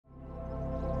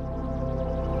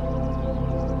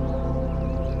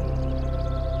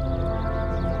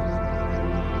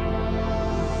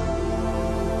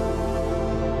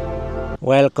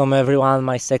Welcome everyone,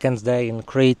 my second day in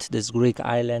Crete, this Greek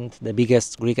island, the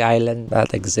biggest Greek island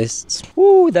that exists.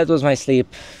 Woo, that was my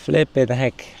sleep. Flippin'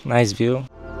 heck, nice view.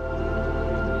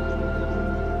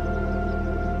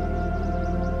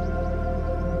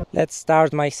 Let's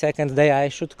start my second day. I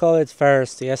should call it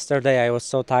first. Yesterday I was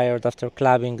so tired after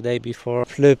clubbing day before.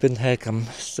 Flippin' heck, I'm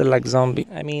still like zombie.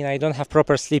 I mean, I don't have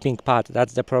proper sleeping pad.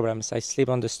 That's the problem. I sleep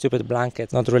on the stupid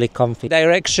blanket. Not really comfy.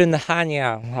 Direction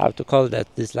Hania. How to call that?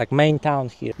 This like main town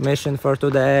here. Mission for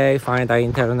today. Find the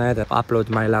internet. Upload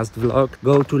my last vlog.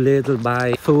 Go to Lidl,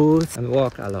 buy food and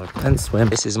walk a lot. And swim.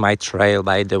 This is my trail,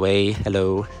 by the way.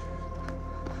 Hello.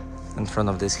 In front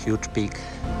of this huge peak.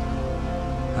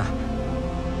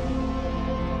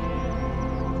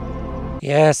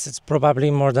 Yes, it's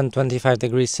probably more than 25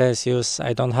 degrees Celsius.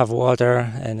 I don't have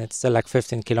water and it's still like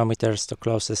 15 kilometers to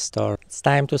closest store. It's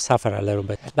time to suffer a little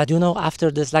bit. But you know,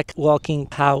 after this like walking,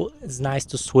 how it's nice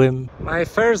to swim. My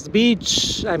first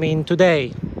beach, I mean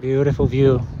today. Beautiful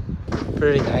view.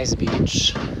 Pretty nice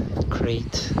beach.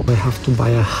 Crete. We have to buy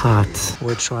a hat.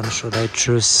 Which one should I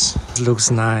choose? It looks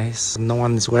nice. No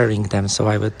one is wearing them, so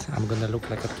I'm gonna look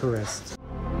like a tourist.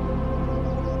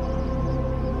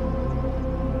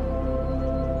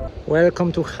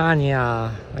 Welcome to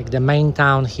Hania, like the main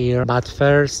town here. But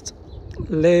first,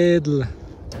 Lidl.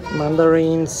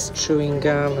 Mandarins, chewing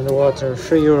gum and water,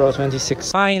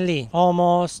 €3.26. Finally,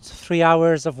 almost 3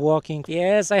 hours of walking.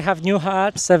 Yes, I have new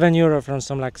hat, €7 from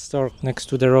some like store next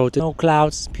to the road. No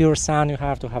clouds, pure sun, you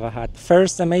have to have a hat.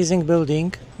 First amazing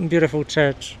building, beautiful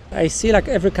church. I see like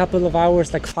every couple of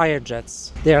hours like fire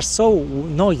jets. They are so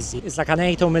noisy. It's like a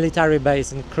NATO military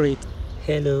base in Crete.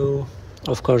 Hello.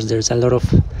 Of course, there's a lot of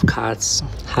cats.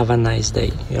 Have a nice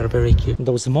day. You're very cute.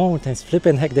 Those mountains,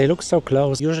 flippin' heck, they look so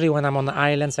close. Usually when I'm on the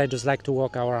islands, I just like to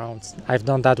walk around. I've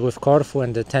done that with Corfu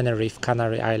and the Tenerife,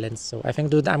 Canary Islands. So I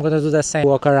think I'm gonna do the same.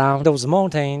 Walk around those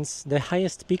mountains. The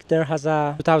highest peak there has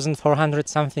a 2,400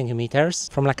 something meters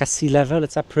from like a sea level.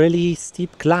 It's a pretty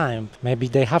steep climb. Maybe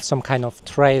they have some kind of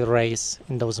trail race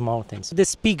in those mountains.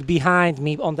 This peak behind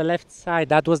me on the left side,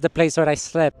 that was the place where I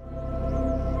slept.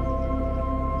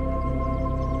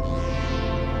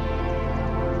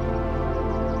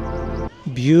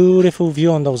 Beautiful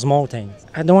view on those mountains.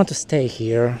 I don't want to stay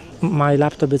here. My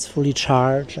laptop is fully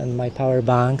charged and my power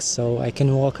bank, so I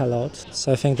can walk a lot.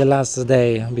 So I think the last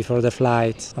day before the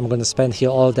flight, I'm gonna spend here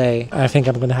all day. I think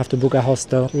I'm gonna have to book a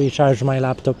hostel to recharge my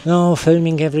laptop. No,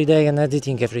 filming every day and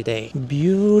editing every day.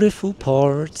 Beautiful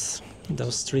ports.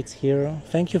 Those streets here.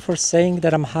 Thank you for saying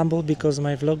that I'm humble because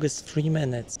my vlog is 3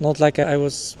 minutes. Not like I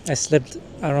slept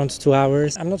around 2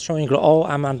 hours. I'm not showing, oh,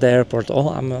 I'm at the airport, oh,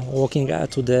 I'm walking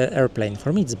to the airplane.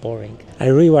 For me, it's boring. I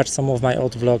rewatched some of my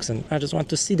old vlogs and I just want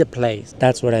to see the place.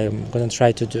 That's what I'm gonna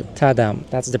try to do. Ta-da!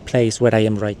 That's the place where I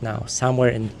am right now. Somewhere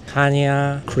in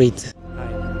Hania, Crete.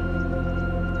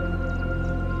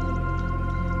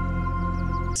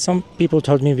 Some people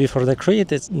told me before the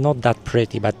Crete it's not that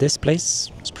pretty, but this place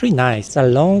is pretty nice. It's a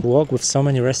long walk with so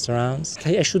many restaurants.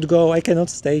 I should go, I cannot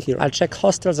stay here. I'll check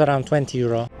hostels around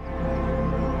 €20.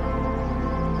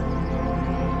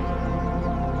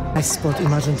 Nice spot,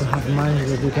 imagine to have money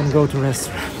that you can go to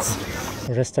restaurants.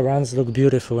 Restaurants look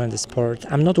beautiful in this port.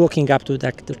 I'm not walking up to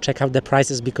check out the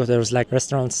prices because there's like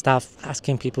restaurant staff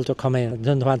asking people to come in. I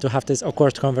don't want to have this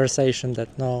awkward conversation that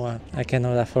no, I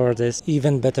cannot afford this.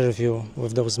 Even better view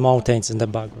with those mountains in the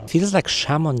background. Feels like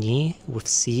Chamonix with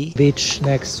sea. Beach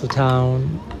next to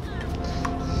town.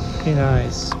 Pretty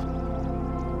nice.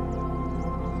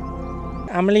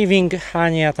 I'm leaving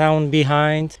Hania town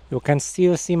behind. You can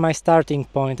still see my starting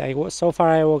point. So far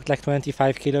I walked like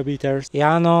 25 kilometers.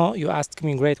 Jano, you asked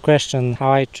me a great question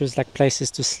how I choose like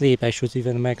places to sleep. I should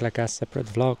even make like a separate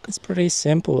vlog. It's pretty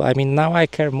simple. I mean, now I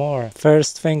care more.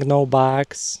 First thing, no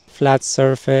bugs, flat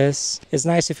surface. It's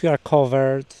nice if you are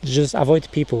covered. Just avoid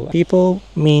people. People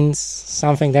means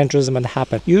something dangerous might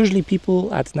happen. Usually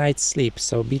people at night sleep,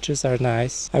 so beaches are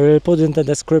nice. I will put in the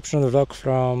description vlog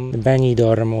from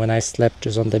Benidorm when I slept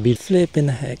just on the beach. Flippin'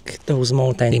 heck, those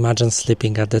mountains. Imagine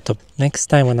sleeping at the top. Next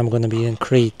time when I'm gonna be in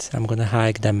Crete, I'm gonna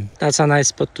hike them. That's a nice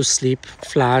spot to sleep.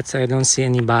 Flat, I don't see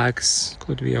any bugs.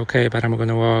 Could be okay, but I'm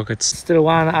gonna walk. It's still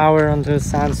 1 hour until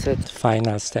sunset.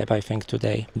 Final step, I think,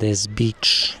 today. This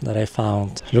beach that I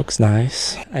found looks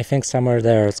nice. I think somewhere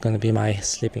there it's gonna be my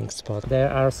sleeping spot.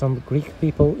 There are some Greek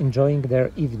people enjoying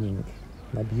their evening.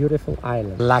 My beautiful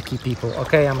island. Lucky people.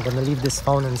 Okay, I'm gonna leave this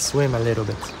phone and swim a little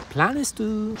bit. Plan is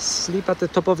to sleep at the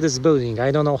top of this building.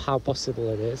 I don't know how possible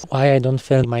it is. Why I don't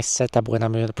film my setup when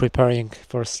I'm preparing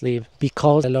for sleep?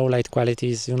 Because the low light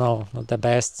quality is, not the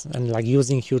best. And like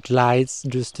using huge lights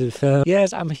just to film.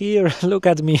 Yes, I'm here. Look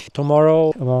at me.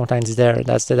 Tomorrow, mountains there.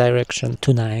 That's the direction.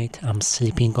 Tonight, I'm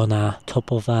sleeping on a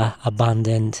top of a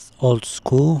abandoned old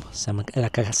school.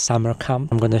 Like a summer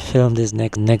camp. I'm gonna film this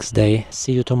next day.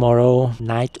 See you tomorrow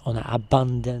night on an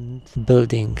abandoned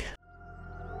building.